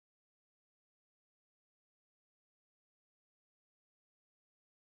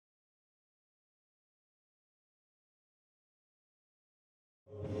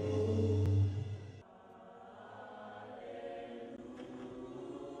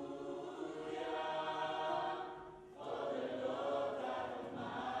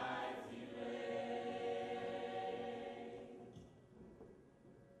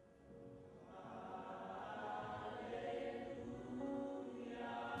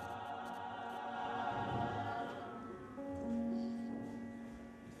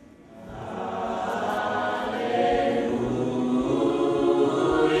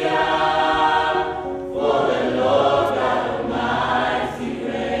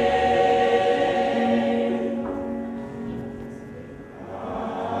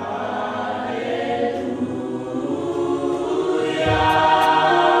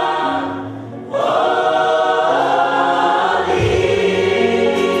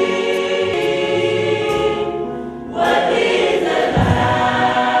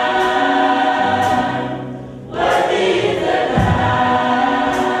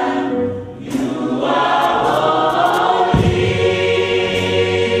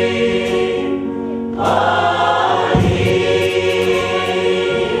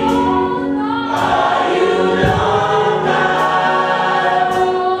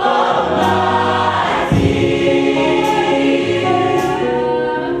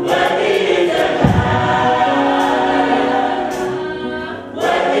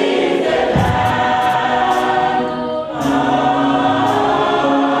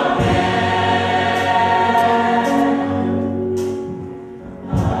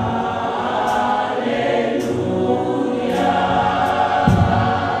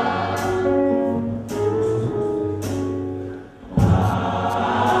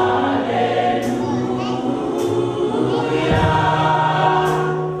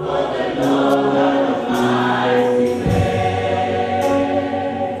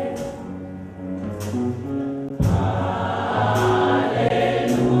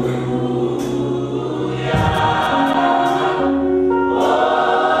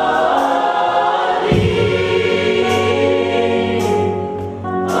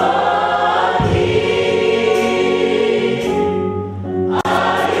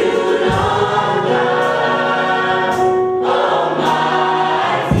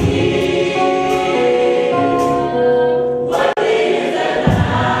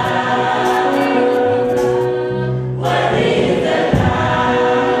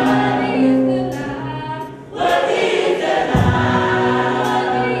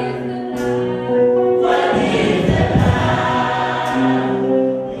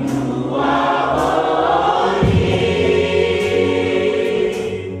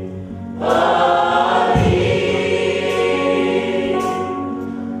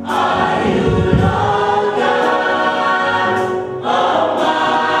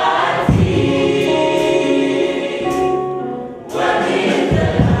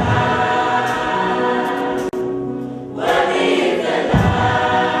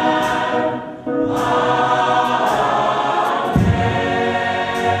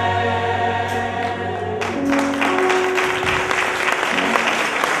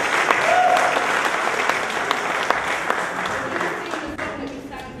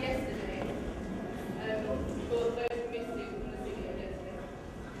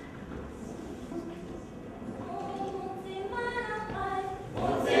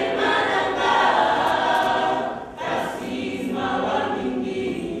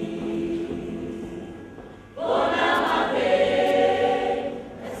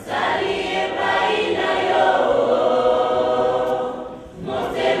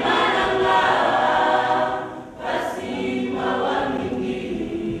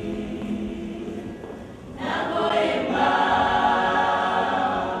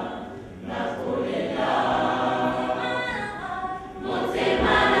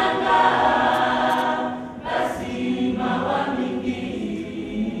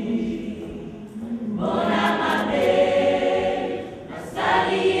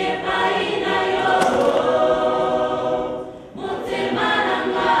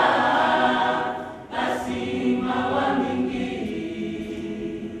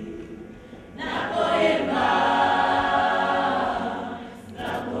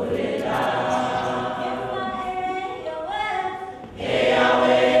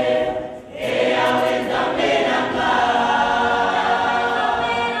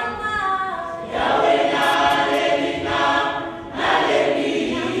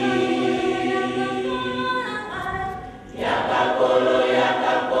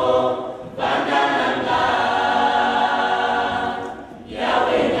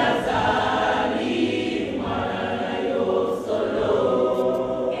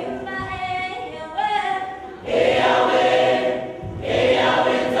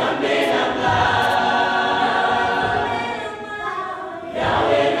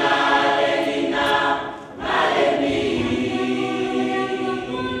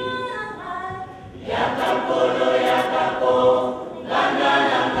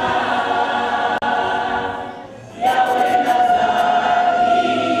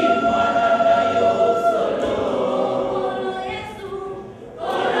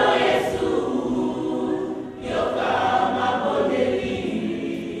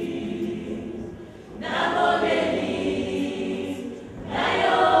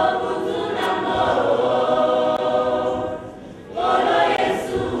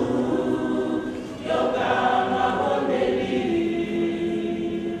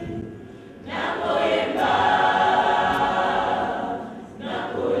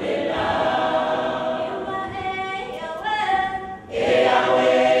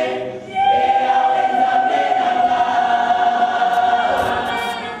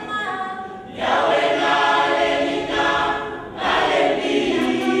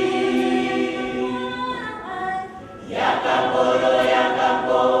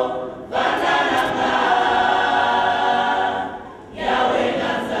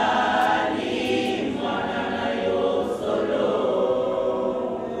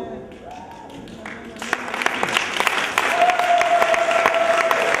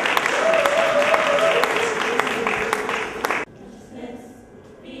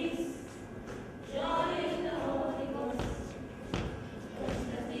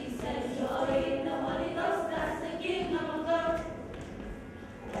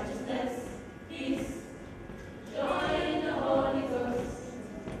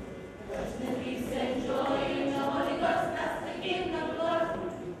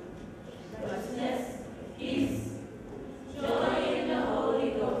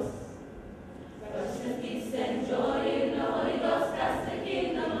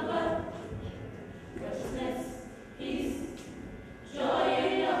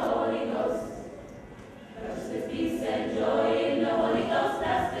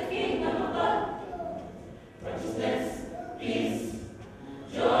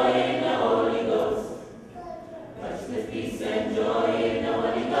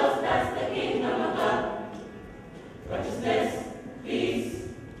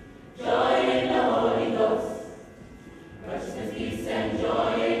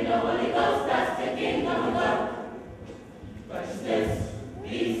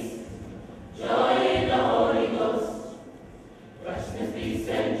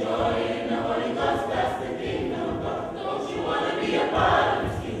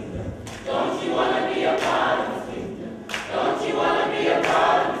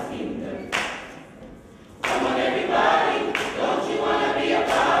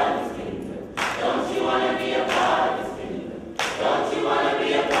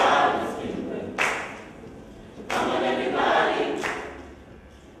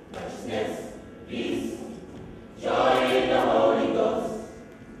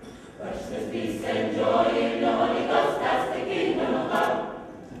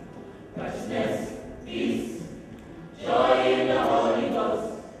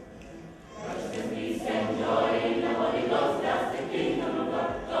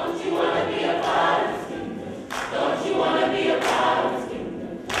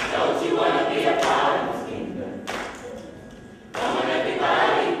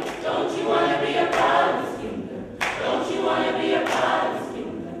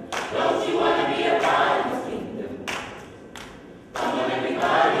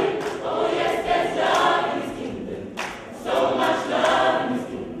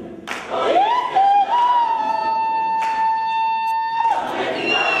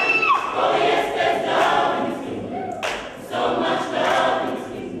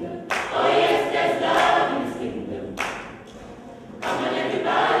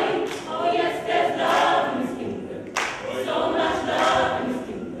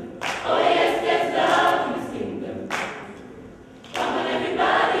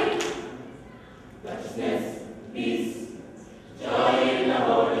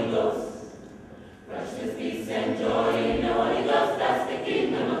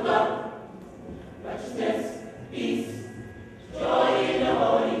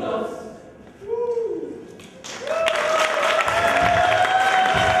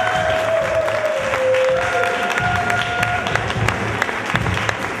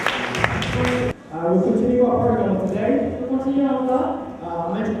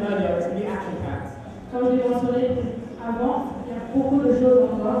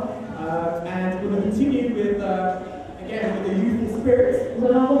And we're going to continue with, again, with the youthful spirit. Nous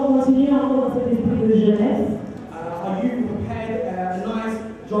allons encore continuer encore dans cet esprit de jeunesse. Our youth prepared a nice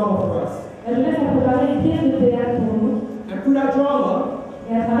drama for us. La jeunesse a préparé une pièce de théâtre pour nous. And through that drama,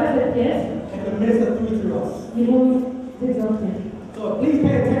 Et à travers cette pièce, they can minister through us. ils vont nous exhorter. So please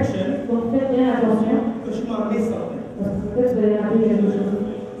pay attention, Donc faites bien attention, because you might miss something. parce que peut-être vous allez rater quelque chose.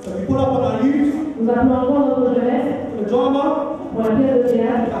 So we pull up on our youth, Nous appelons encore notre jeunesse for the drama, pour la pièce de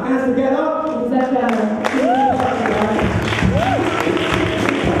théâtre. put our hands together. Nous acclamons.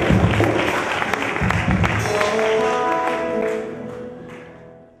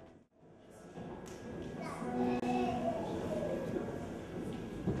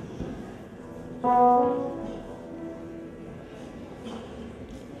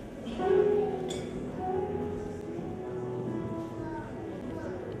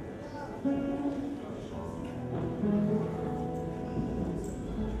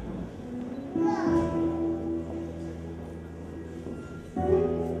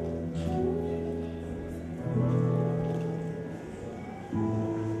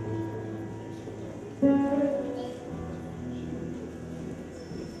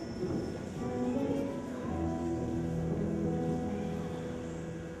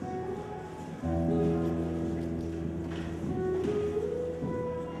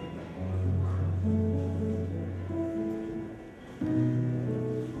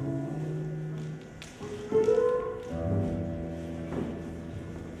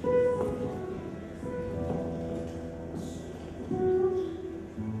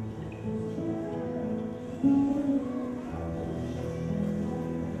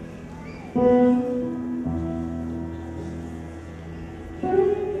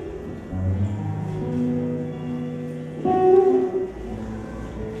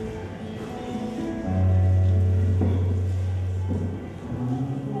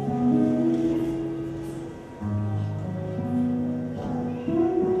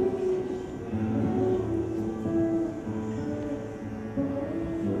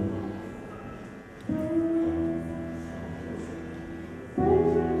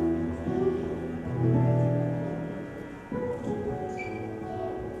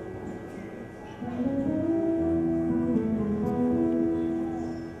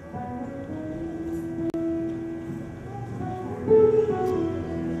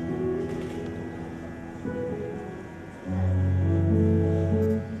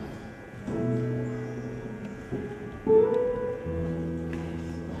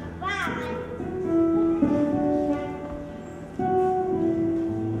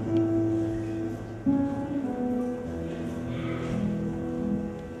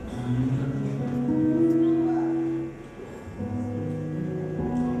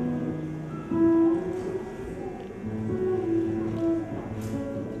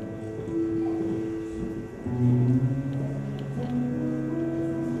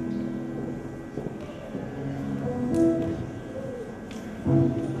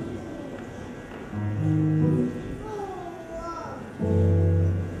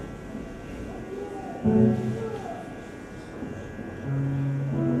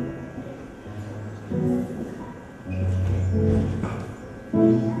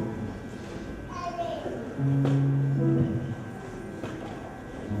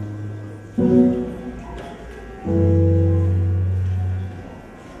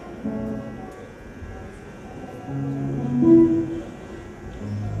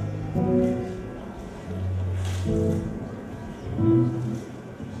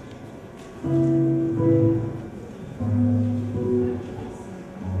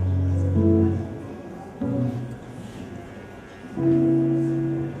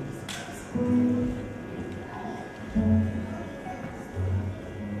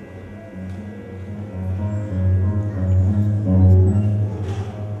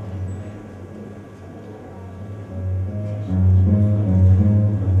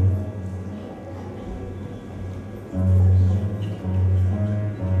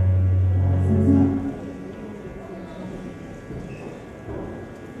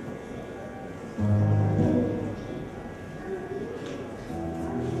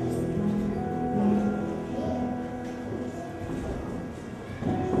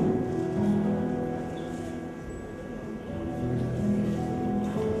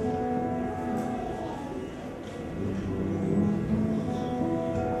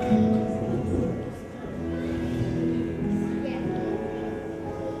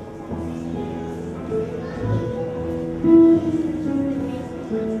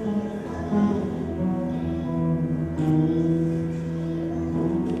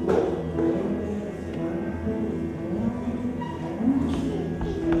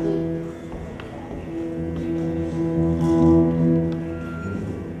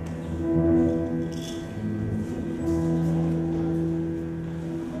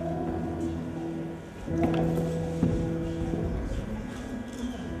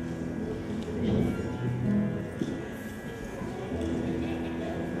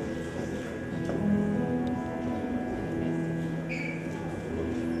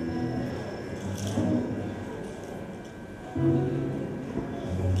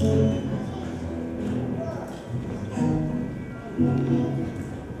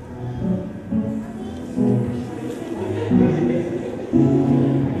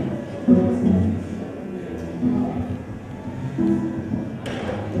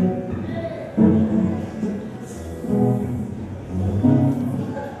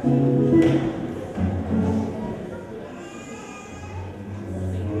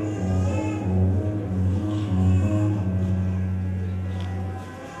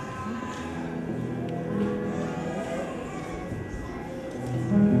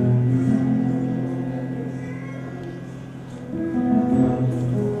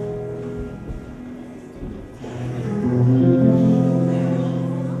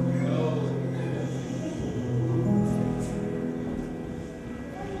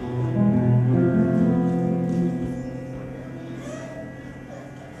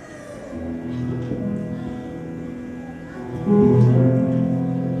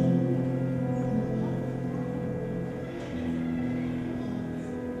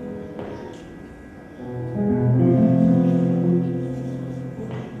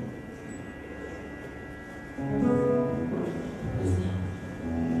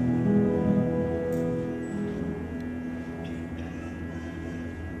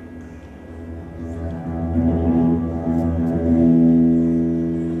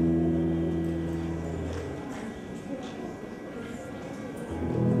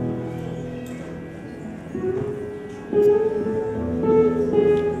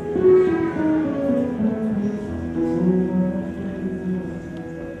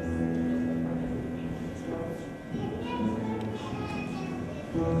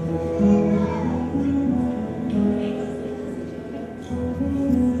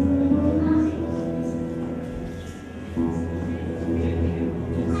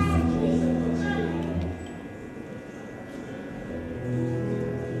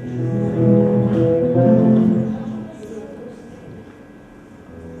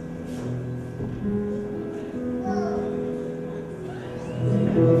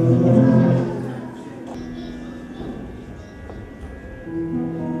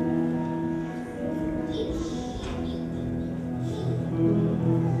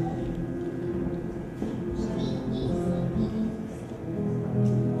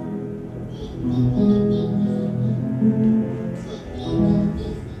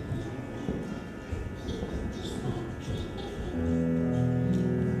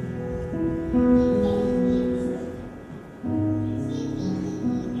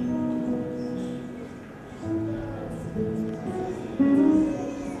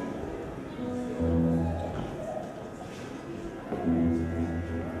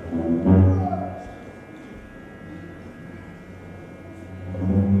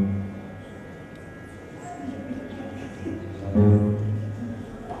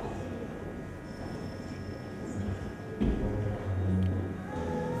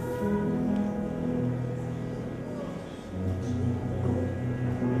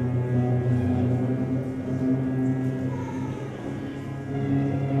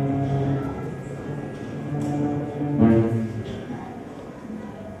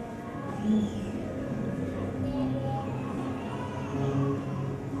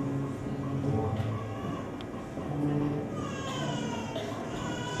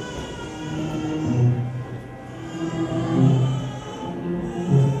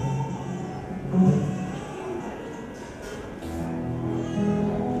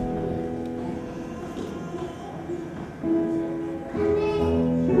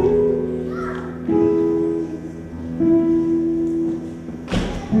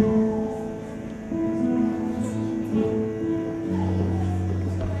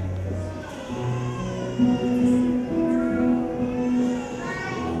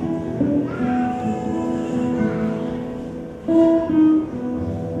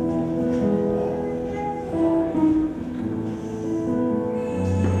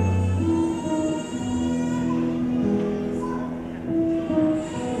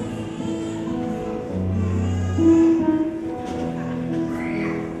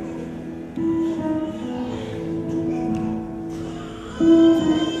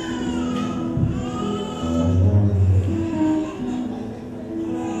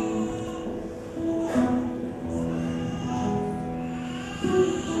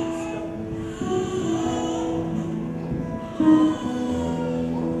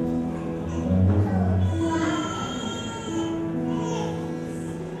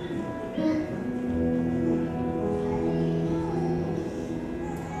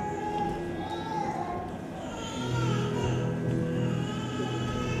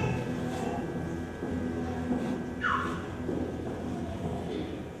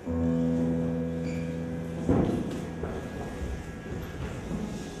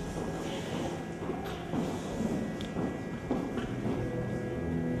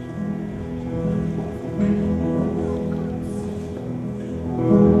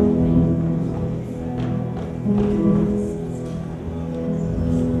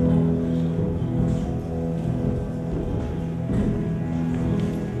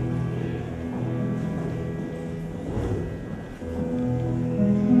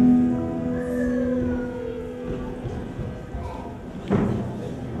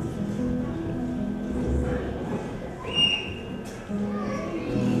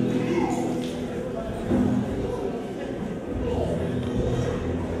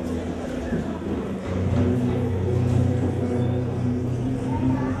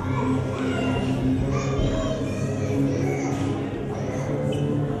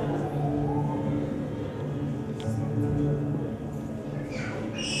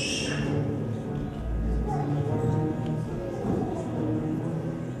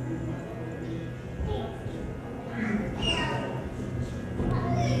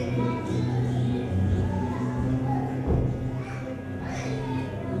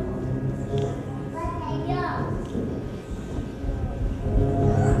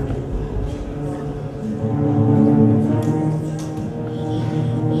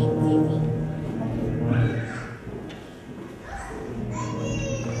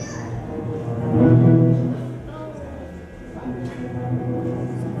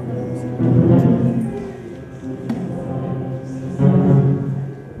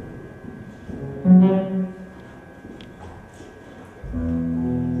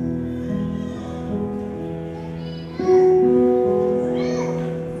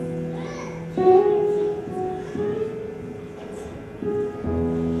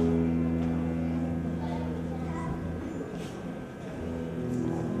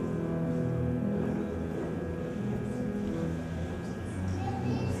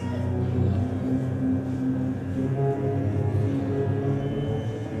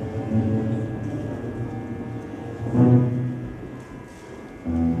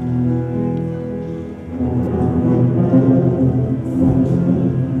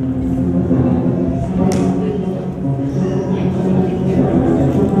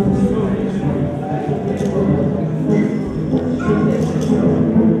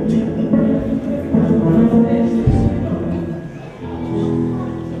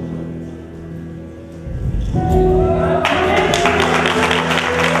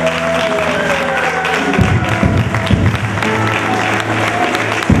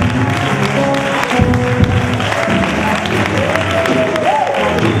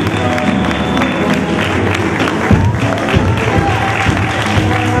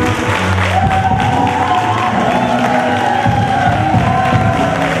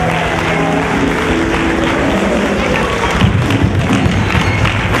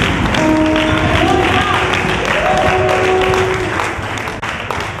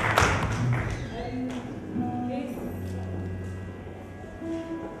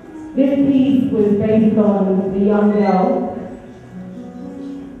 This piece was based on the young girl.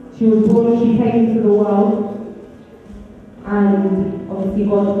 She was born, she came into the world, and obviously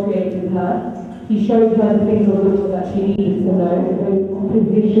God created her. He showed her the things of the world that she needed to know,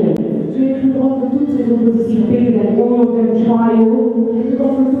 position. He's bigger than all of them trials,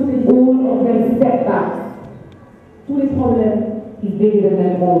 all of them setbacks. Tous les problèmes, he's bigger than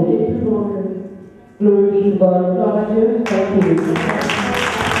them all. Glory be to God. Gloire à Dieu. Thank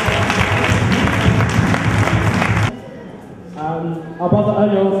you. Our brother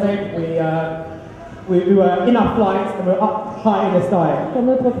earlier said we were in our flight and we were up high in the sky. Comme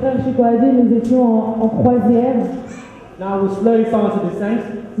notre frère Chico a dit, nous étions en croisière. Now we're slowly starting to descend.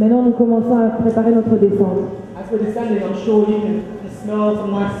 Maintenant, nous commençons à préparer notre descente. As we're descending, I'm sure you can smell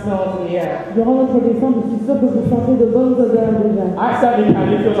some nice smells in the air. Durant notre descente, je suis sûre que vous sentez de bonnes odeurs déjà. I certainly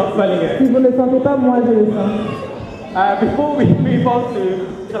can if you're not smelling it. Si vous ne le sentez pas, moi je le sens. Before we move on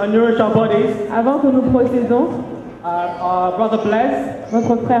to nourish our bodies, Avant que nous procédons, our brother Blaise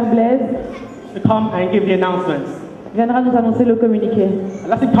notre frère Blaise to come and give the announcements. viendra nous annoncer le communiqué.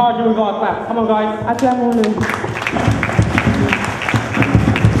 Let's encourage him with our clap. Come on, guys. Acclamons-le.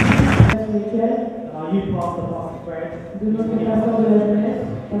 You pastor Fred. De notre pasteur de la jeunesse,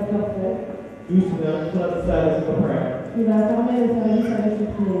 pasteur Fred, Who's going to close the service with a prayer. qui va fermer le service avec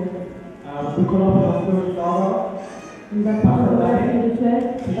une prière. We'll call up our spiritual father. Nous attendons le père spirituel,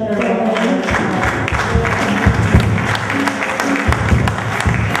 pasteur Fred.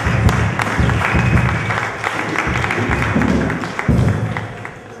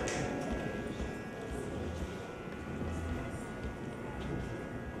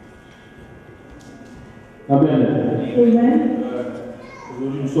 Amen. Amen.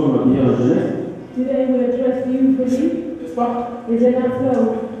 Aujourd'hui, nous sommes habillés en jeunesse. Today we address you fully. N'est-ce pas? Is it not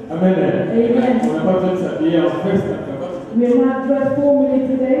so? Amen. Amen. On n'a pas besoin de s'habiller en veste, la cravate. We are not dressed formally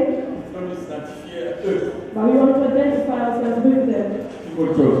today, On doit s'identifier à eux. but we want to identify ourselves with them. C'est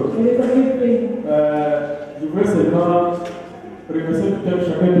autre chose. It is a good thing. Je veux seulement remercier tout un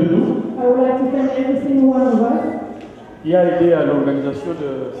chacun de nous I would like to thank every single one of us qui a aidé à l'organisation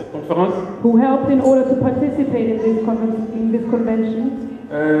de cette conférence. who helped in order to participate in this convention.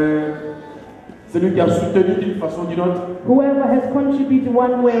 Celui qui a soutenu d'une façon ou d'une autre. Whoever has contributed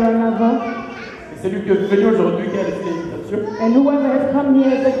one way or another, Et celui qui est venu aujourd'hui qui a reçu l'invitation. and whoever has come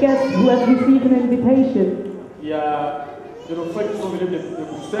here as a guest who has received an invitation. Il y a de nos frères qui sont venus de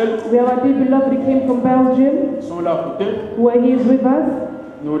Bruxelles, We have our dear beloved who came from Belgium, qui sont là à côté. who are here with us.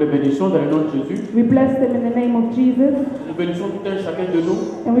 Nous les bénissons dans le nom de Jésus. We bless them in the name of Jesus, Nous bénissons tout un chacun de nous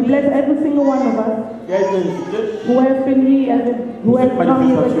and we bless every single one of us qui a été invité. who has been here who has come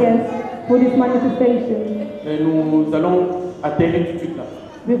here as a guest for this manifestation. Et nous allons atterrir tout de suite là.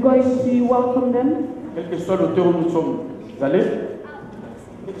 We're going to welcome them. Quel que soit l'auteur où nous sommes allés,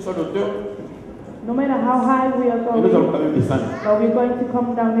 quel que soit l'auteur, No matter how high we are et nous allons going, quand même descendre. but we're going to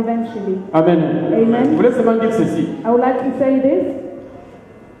come down eventually. Amen. Amen. Je voulais seulement dire ceci. I would like to say this.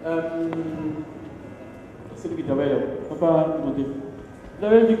 Celui qui travaille là, papa, demandez. Vous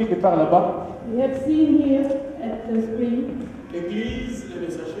avez vu quelque part là-bas We have seen here at the screen l'église, les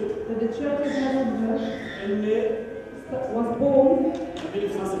messagers, that the church of Hanover elle est née was born en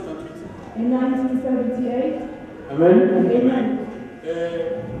 1978. in 1978. Amen. Amen.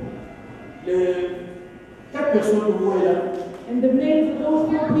 Les 4 personnes que vous voyez là, And the names of those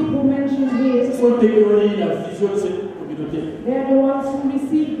four people mentioned here, ce sont théories, la vision de cette communauté. they are the ones who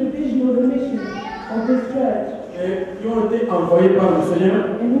received the vision of the mission of this church Et qui ont été envoyés par le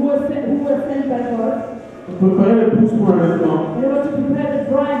Seigneur and who were sent by God pour préparer l'épouse pour l'enlèvement. in order to prepare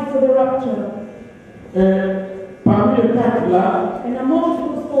the bride for the rapture. Et parmi les 4 là, And amongst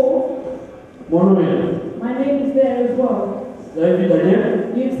those four, mon nom est là. my name is there as well. Vous avez vu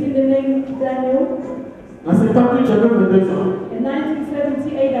Daniel? You've seen the name Daniel. En 78, j'avais 22 ans. In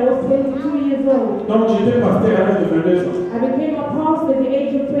 1978, I was 22 years old. Donc j'étais pasteur à l'âge de 22 ans. I became a pastor at the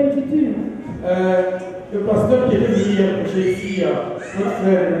age of 22. Le pasteur qui était venu prêcher ici, notre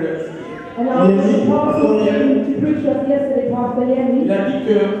frère, And I was the pastor came to preach us yesterday, Pastor il Yanni. a dit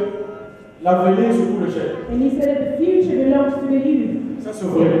que l'avenir c'est pour le chef. And he said that the future belongs to the youth. Ça c'est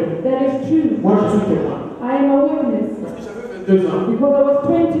vrai. That is true. Moi je suis témoin. I am a witness. Parce que j'avais 22 ans. Because I was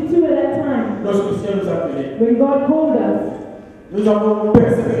 22 at that time. Lorsque le ciel nous a appelés. When God called us. Nous avons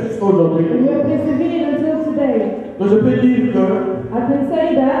persévéré jusqu'à aujourd'hui. And we have persevered until today. Donc je peux dire que I can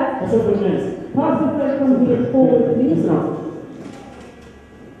say that. on se fait bien ici. Pastor Fred, come here forward, please. Excellent.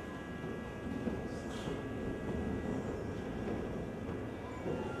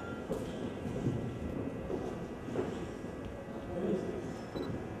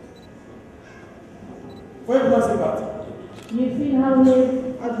 Voyez-moi ces parties. You've seen how we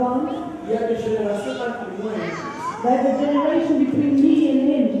are advanced. Il y a des générations entre moi et lui. There's a generation between me and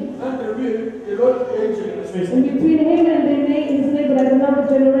him. Entre lui et l'autre, il y a une génération. And between him and his neighbor, there's another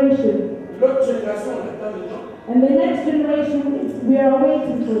generation. L'autre génération, on attend maintenant. And the next generation, we are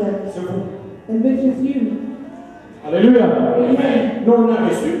waiting for them. C'est vous. And this is you. Alléluia. Amen. Nous, on a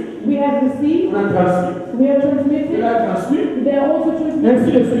reçu. We have received. On a transmis. We are Il transmitted. a transmis. They are also Ainsi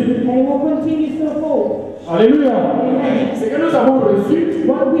transmitted. de suite. And it will continue so forth. Alléluia. Amen. Ce que nous avons reçu,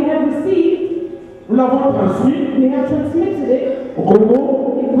 What we have received, Nous l'avons transmis we have transmitted it au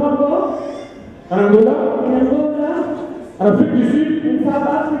Congo, in Congo, en Angola, in Angola, en Afrique du Sud, in South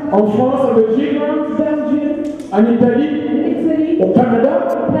Africa, en France, en Belgique, France, Belgium, en Italie, in Italy, au Canada,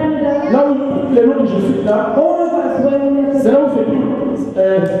 Canada. là où tous les noms que je cite là, All of us, where we have c'est là où se trouve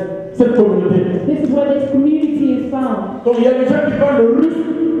cette communauté. this is where this community is found. Donc il y a des gens qui parlent le russe,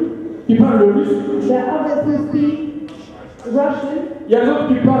 There are others who speak Russian. il y a des autres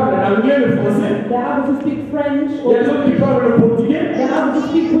qui parlent l'anglais, le français, There are others who speak French. il y a des autres qui parlent le portugais, There are others who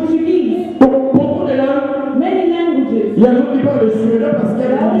speak Portuguese. donc beaucoup de langues. Many languages. Il y a des autres qui parlent le suédois parce qu'il y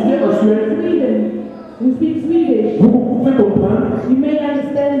There a are une dizaine en also Suède. Sweden who speak Swedish. Vous pouvez comprendre You may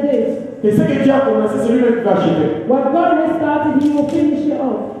understand this. que ce que Dieu a commencé, c'est lui-même qui va achever. What God has started, He will finish it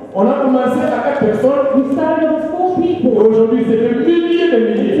off. On a commencé à 4 personnes We started with 4 et people. aujourd'hui c'est des milliers de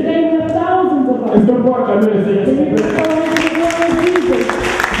milliers. Today we have thousands of us. Est-ce qu'on peut acclamer le Seigneur? And we will go into the glory of Jesus.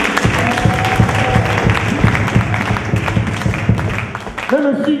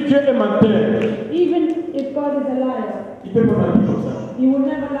 Même si Dieu est menteur, Even if God is a liar, il ne peut pas mentir comme ça. He will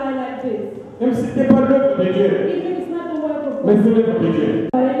never lie like this. Même si ce n'est pas l'œuvre de Dieu, Even if it's not the work of mais God, c'est l'œuvre de Dieu.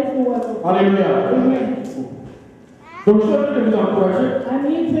 but it is the work of God. Alléluia. Amen. Donc je suis en train de vous encourager. I'm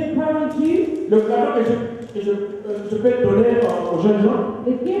here to encourage you. Le cadeau que je peux donner aux jeunes gens,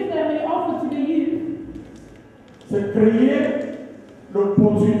 The gift that we offer to the youth c'est créer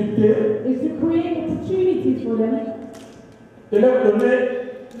l'opportunité is to create opportunities for them de leur donner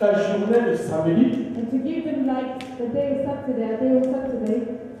la journée de samedi and to give them like the day of Saturday, a day of Saturday,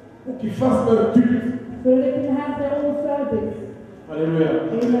 pour qu'ils fassent leur culte. so that they can have their own service. Alléluia.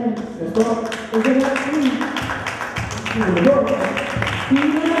 Amen. N'est-ce pas? Is it not true? Do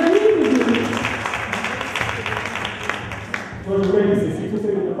you not agree with me? Donc je voudrais dire ceci, tous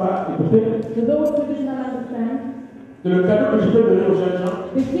ceux qui ne pas écouter, For those who did not understand, le cadeau que je peux donner aux jeunes gens,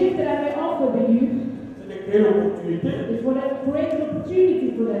 the gift that I may offer the youth c'est de créer l'opportunité is for them to create an opportunity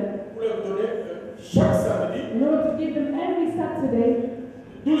for them pour leur donner chaque samedi, in order to give them every Saturday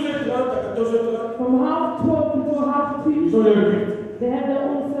 12h30 à 14h30, from 12:30 until ils 2:30. ont leur culte. They have their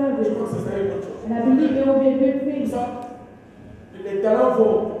own Je service. crois que ce serait une bonne chose. And I believe it will be a good Comme thing. ça, les talents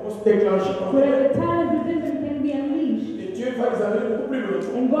vont se déclencher. So that the talent within them can be unleashed. Et Dieu va les amener beaucoup plus loin.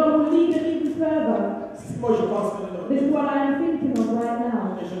 And God will lead them even further. C'est moi je pense maintenant. This is what I am thinking of right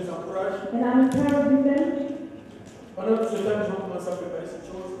now. Et je les encourage. And I'm encouraging them. Pendant tout ce temps, ils ont commencé à préparer cette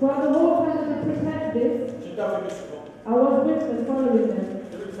chose. Throughout the whole time that they prepared this, J'étais avec eux souvent. I was with them, following them.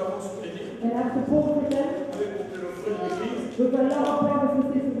 Je les avons soutenu And I supported them avec le frère de l'église. with a lot of brothers and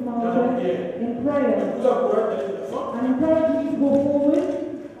sisters in our church in prayer. Je vous encourage d'aller de l'avant. I'm encouraging you to go forward.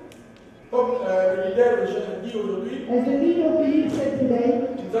 Comme le leader de Jésus dit aujourd'hui, As the leader of the youth said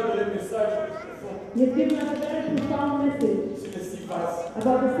today, il nous a donné un message profond he has given us a very profound message sur les 6 vases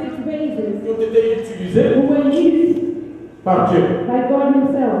about the 6 vases qui ont été utilisés who were used par Dieu. by God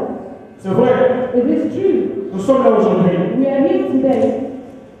Himself. C'est vrai, It is true. nous sommes là aujourd'hui. We are here today,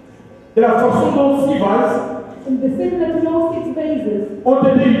 De la façon dont 6 vases and the similar to those 6 vases ont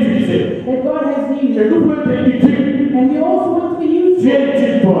été utilisés. that God has Et used. nous pouvons être utiles. And we also want to be useful. Tu es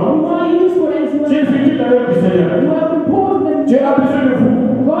utile, toi. You are useful as Tu es well. utile dans l'œuvre du Seigneur. You are important. Dieu a besoin de vous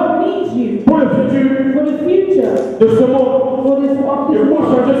God needs you pour le futur for the future, de ce monde for this of et this pour world,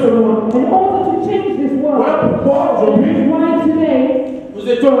 changer ce monde. in order to change this world. Voilà pourquoi aujourd'hui, Why today nous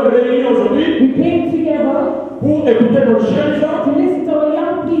étions réunis aujourd'hui we came together pour écouter nos jeunes gens. to listen to our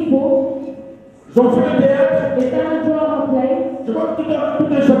young people. Ils ont fait un théâtre. They've done a drama play. Je crois que tout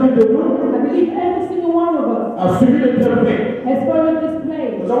un chacun de nous I believe every single one of us a suivi l'interprète. has followed this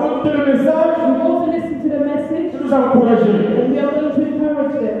play. Nous avons écouté le message We've also listened to the message, qui nous a encouragés. and we are going to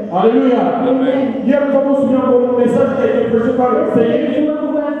encourage them. Alléluia. Amen. Hier, nous avons suivi encore le message qui a été prêché par le Seigneur. This one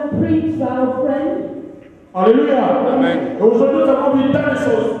was preached by our friend, Alléluia. Et aujourd'hui, nous avons vu tant de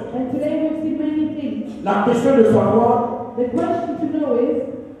choses. and today we've seen many things. La question de savoir The question to know is,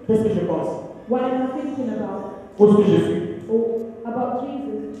 qu'est-ce que je pense, what am I thinking about? où est-ce que je suis, Or about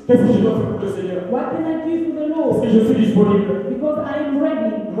Jesus? qu'est-ce que je dois faire pour le Seigneur, What can I do for the est-ce Lord? que je suis disponible. Because I am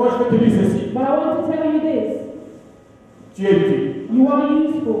ready. Moi, je vais te dire ceci. But I want to tell you this. Tu es utile. You are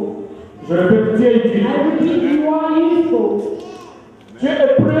useful. Je répète, tu es utile. I repeat, you are useful. Dieu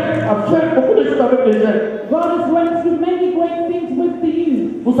est prêt à faire beaucoup de choses avec les jeunes. God is going to do many great things with the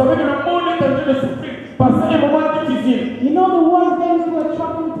youth. Vous savez que le monde est en train de souffrir, passer un moment difficile. You know the world goes through a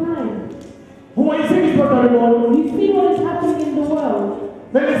troubling time. Vous voyez ce qui se passe dans le monde. You see what is happening in the world.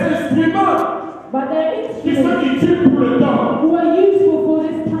 Mais les instruments But their qui sont instruments utiles pour le temps, who are useful for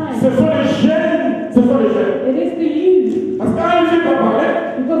this ce time. sont les jeunes. Ce sont les jeunes. It is the youth. Parce qu'un jeune va parler,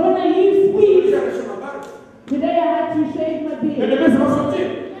 Because when the youth speak, today I had to shave my et beard. demain ça va sortir.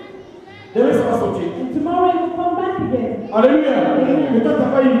 Demain ça va sortir. And tomorrow it will come back again. Alléluia. Et toi, tu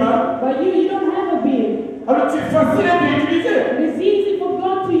n'as pas une barbe. But you don't have a beard. Alors c'est facile à utiliser It is easy for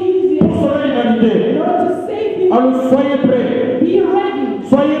God to use pour it sauver in l'humanité. order to save you. Alors soyez prêts. Be ready.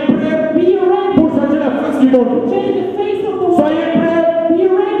 Soyez prêts Be ready. pour changer la face du monde. Change the face of the world. Soyez prêts Be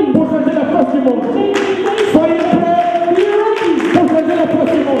ready. pour changer la face du monde. Change the face. Soyez prêts Be ready. pour changer la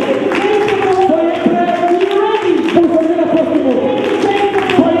face du monde. The face of the world. Soyez prêts Be ready. pour changer la face du monde. Change the face of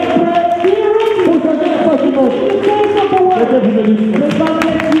the world. Soyez prêts Be ready. pour changer la face du monde. The face of the world. Que Dieu vous bénisse. May God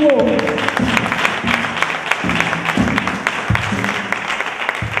bless you all.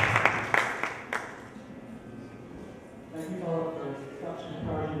 Thank you for such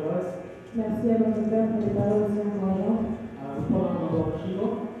encouraging words. Merci à votre père pour les paroles si encourageantes. We follow on Brother Shiva.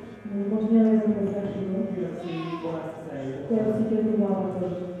 Nous continuons avec notre frère Chico, We will see what has to say. qui a aussi quelques mots à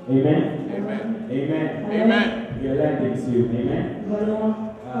partager. Amen. Amen. Amen. Amen. We are landing soon. Amen. Nous allons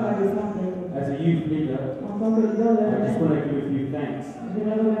à la descente bientôt. As a youth leader, En tant que leader de la I just jeunesse, want to give a few thanks.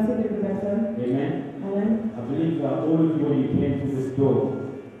 j'aimerais remercier quelques personnes. Amen. Amen. I believe that all of you, when you came through this door,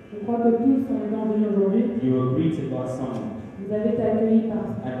 Je crois que tous, en étant venus aujourd'hui, you were greeted by someone vous avez été accueillis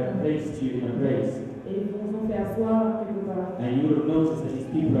par and have placed you in a place. et ils vous ont fait asseoir quelque part. And you would have noticed that these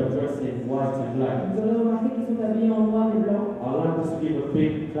people are dressed in white and black. Vous aurez remarqué qu'ils sont habillés en noir et blanc. I'd like us to give a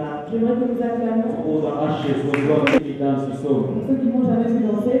big clap J'aimerais que nous to acclamions all the ushers who have got to dance you saw. pour ceux qui m'ont jamais vu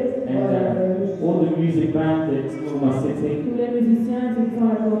danser. And Voilà, all the music band that's in my city, tous les musiciens, ceux qui sont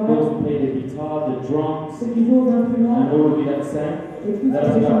à la chorale, those who play the guitar, the drums, ceux qui jouent aux instruments, and all of you that sang. et tous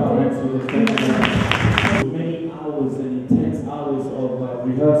Let's ceux qui clap our hands chantent. for this. Thank you. Many hours and intense hours of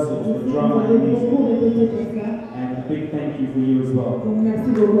rehearsals for drama and Vous music. beaucoup répété pour ça. And a big thank you for you as well. Donc merci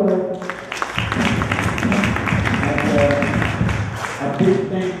beaucoup. And a big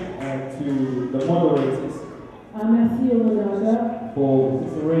thank to the moderators Un merci au modérateur. for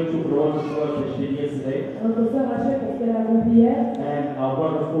Sister Rachel for the wonderful work that she did yesterday, À notre sœur Rachel pour ce qu'elle a accompli hier. and our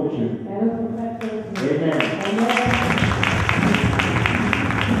brother Fortune. Et à notre frère Félix. Amen. Amen.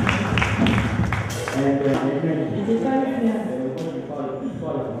 And amen. C'est pas le sien.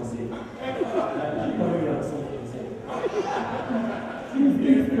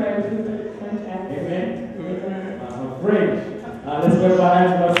 Please French accent. Amen. French. Let's go by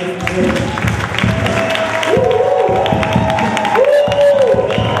hands for our sister French.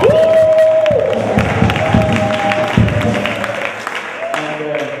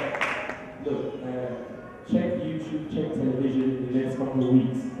 Check YouTube, check television in the next couple of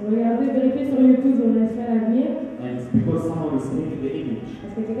weeks. Regardez, vérifiez sur YouTube dans les semaines à venir. And it's because someone is taking the image.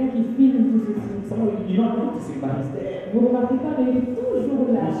 Parce qu'il y a quelqu'un qui filme tout ceci. Someone, you're not noticing, but he's there. Vous ne remarquez pas, mais il est toujours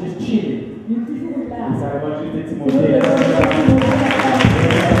là. He's just chilling. Il est toujours là. He's like, I want you to C'est Timothy. le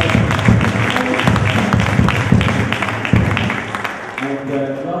And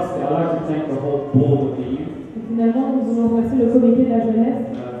lastly, I'd like to thank the whole board of the youth Et finalement, nous voulons remercier le comité de la jeunesse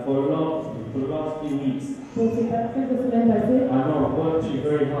for the last few weeks. pour ces quelques semaines passées. I know I've worked you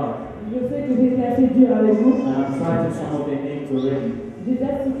very hard, Je sais que j'ai été assez dur avec vous. and I've cited some of their names already. J'ai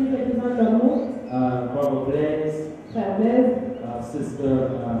déjà cité quelques-uns de leurs noms. Brother Blaise, Frère Blaise, Sister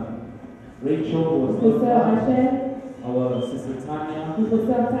Rachel, notre sœur Rachel, our Sister Tanya, notre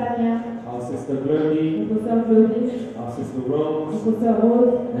sœur Tania, our Sister Glody, notre sœur Claudie, our Sister Rose, notre sœur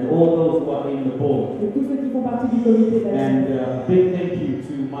Rose, and all those who are in the board. et tous ceux qui font partie du comité de la And jeunesse. a big thank you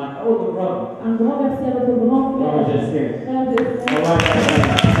to my older brother, Un grand merci à notre grand Brother frère, Justin. frère de All frère. right,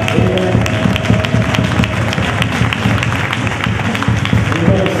 amen.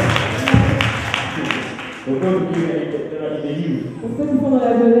 For those of you that are in the youth, Pour ceux qui sont dans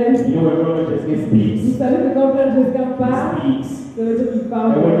la jeunesse, you know when Brother Justin vous speaks, savez que quand frère Josquin he parle, speaks. ça veut dire qu'il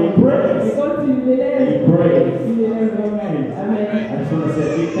parle. And when he Et prays, quand tu l'élèves, he prays. tu l'élèves vraiment. Amen. I just want to say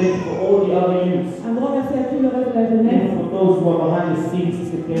a big thank you for all the other youths. Un grand merci à tout le reste de la jeunesse. And for those who are behind the scenes,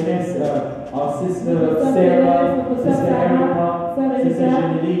 Sister Kenes, our sister Notre sœur Sarah, Thérèse, notre sœur Sister Sarah, Erica, sœur Sister Erika,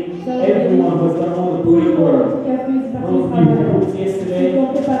 Jeannie, sœur everyone who has done all the great work. qui a fait ce parti Those du of you who travail. cooked Qui yesterday, ont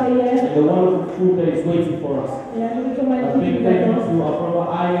préparé hier. and the wonderful food that is waiting for us. Et la nourriture A magnifique big qui thank you nous attend. to our brother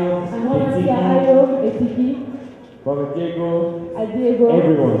Ayo, Un grand merci à Tiki, Ayo et Tiki, brother Diego, à Diego,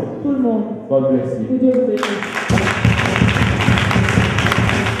 everyone. tout le monde. God bless Que you. Dieu vous bénisse.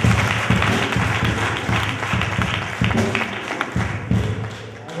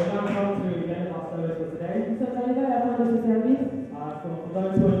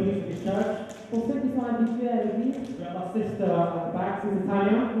 sont habitués à l'église. We have our sister at the back, Sister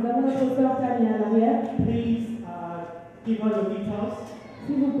Tanya. Nous avons notre sœur Tania à l'arrière. Please give her your details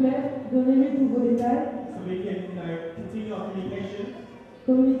S'il vous plaît, donnez-lui tous vos détails. so we can continue our communication.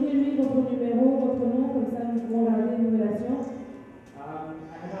 Communiquez-lui votre numéro, votre nom, comme ça nous pourrons garder une relation.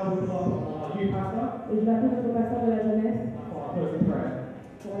 And now we'll call our youth pastor Et je vais appeler notre pasteur de la jeunesse for our closing prayer.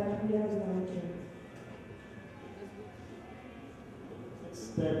 pour la prière de l'Évangile.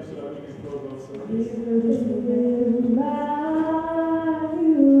 Stand so that we can close our service.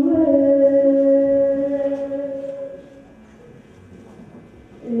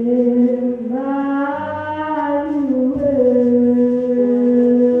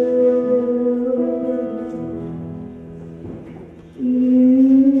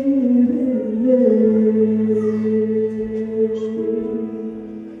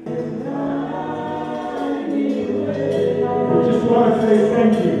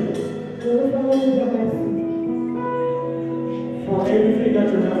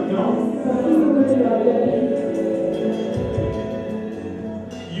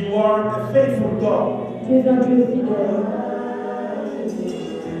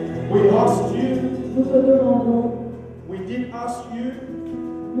 We asked you. Nous te demandons. We did ask you.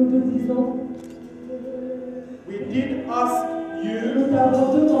 Nous te disons. We did ask you. Nous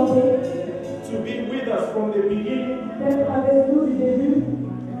t'avons demandé. To be with us from the beginning. D'être avec nous du début.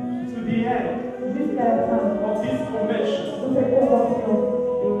 To the end. Jusqu'à la fin. Of this convention. De cette convention.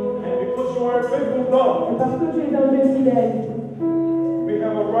 And because you are a faithful God. Et parce que tu es un Dieu fidèle. We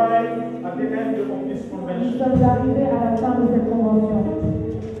have arrived at the end of this convention. Nous sommes arrivés à la fin de cette convention.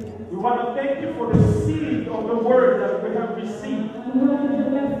 We want to thank you for the seed of the word that we have received. Nous voulons te dire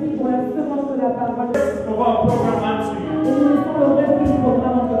merci pour la semence de la parole. Of our program